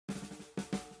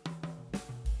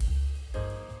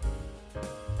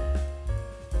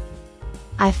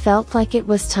I felt like it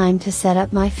was time to set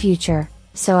up my future,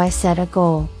 so I set a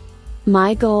goal.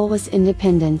 My goal was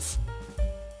independence.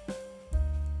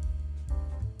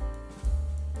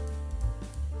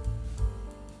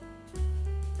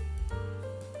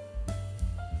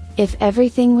 If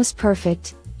everything was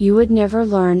perfect, you would never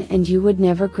learn and you would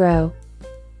never grow.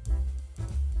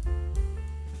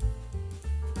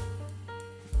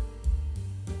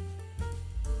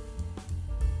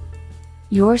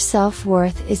 Your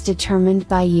self-worth is determined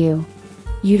by you.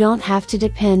 You don't have to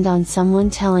depend on someone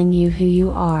telling you who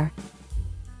you are.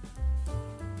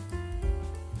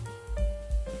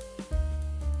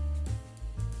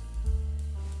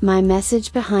 My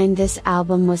message behind this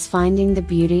album was finding the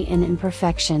beauty in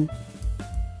imperfection.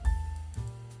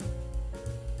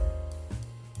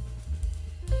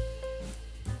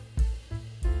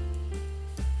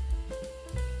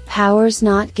 Power's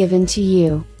not given to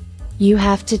you. You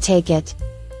have to take it.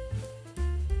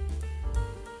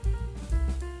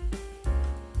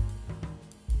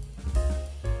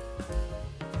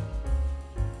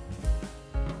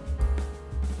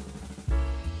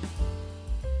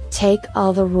 Take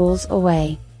all the rules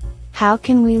away. How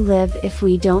can we live if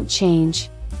we don't change?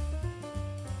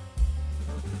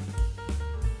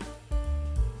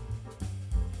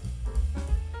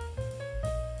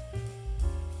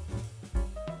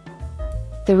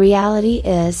 The reality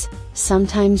is,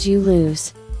 sometimes you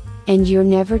lose. And you're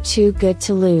never too good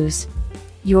to lose.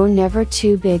 You're never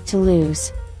too big to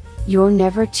lose. You're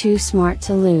never too smart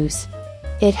to lose.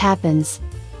 It happens.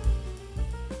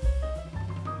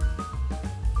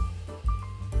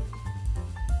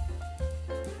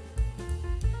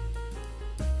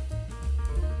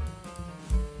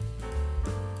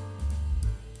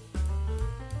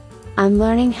 I'm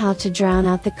learning how to drown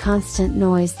out the constant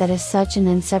noise that is such an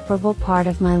inseparable part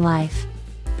of my life.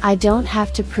 I don't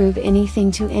have to prove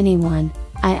anything to anyone,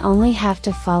 I only have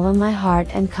to follow my heart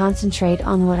and concentrate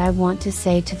on what I want to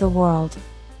say to the world.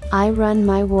 I run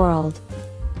my world.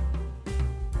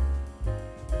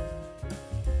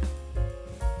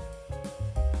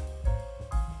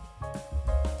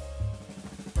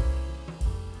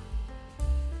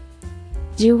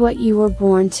 Do what you were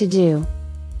born to do.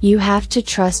 You have to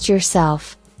trust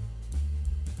yourself.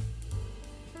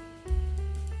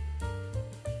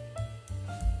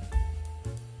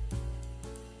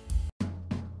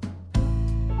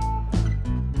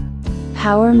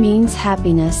 Power means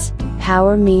happiness,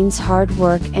 power means hard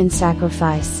work and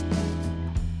sacrifice.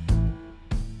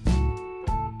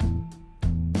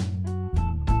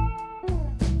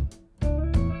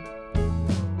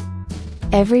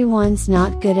 Everyone's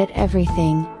not good at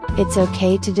everything. It's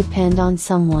okay to depend on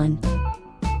someone.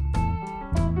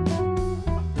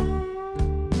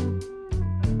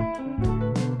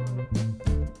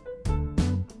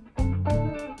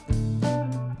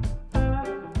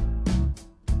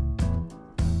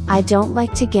 I don't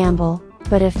like to gamble,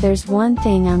 but if there's one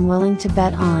thing I'm willing to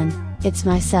bet on, it's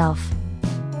myself.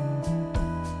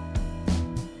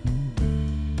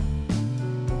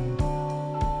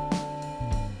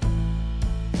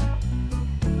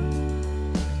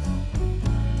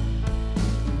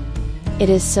 It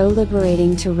is so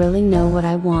liberating to really know what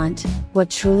I want,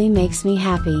 what truly makes me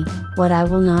happy, what I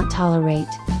will not tolerate.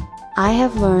 I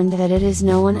have learned that it is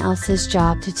no one else's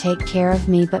job to take care of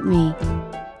me but me.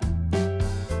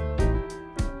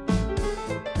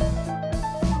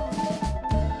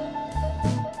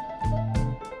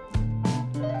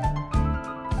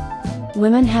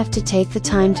 Women have to take the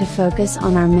time to focus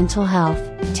on our mental health,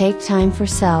 take time for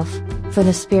self, for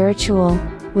the spiritual,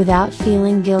 without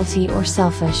feeling guilty or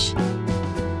selfish.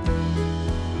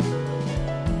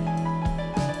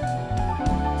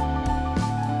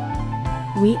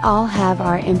 We all have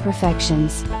our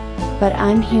imperfections. But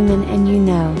I'm human and you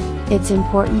know, it's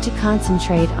important to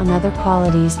concentrate on other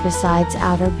qualities besides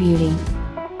outer beauty.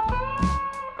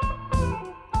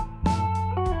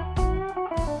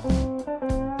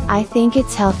 I think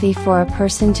it's healthy for a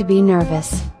person to be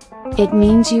nervous. It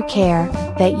means you care,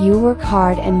 that you work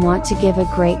hard and want to give a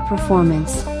great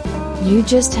performance. You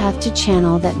just have to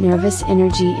channel that nervous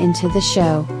energy into the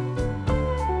show.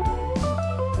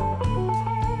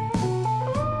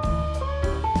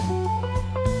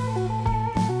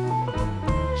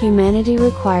 Humanity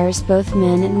requires both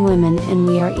men and women, and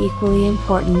we are equally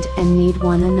important and need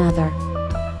one another.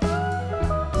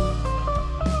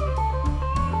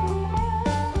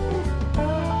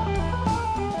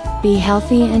 Be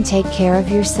healthy and take care of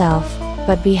yourself,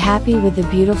 but be happy with the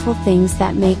beautiful things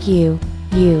that make you,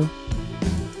 you.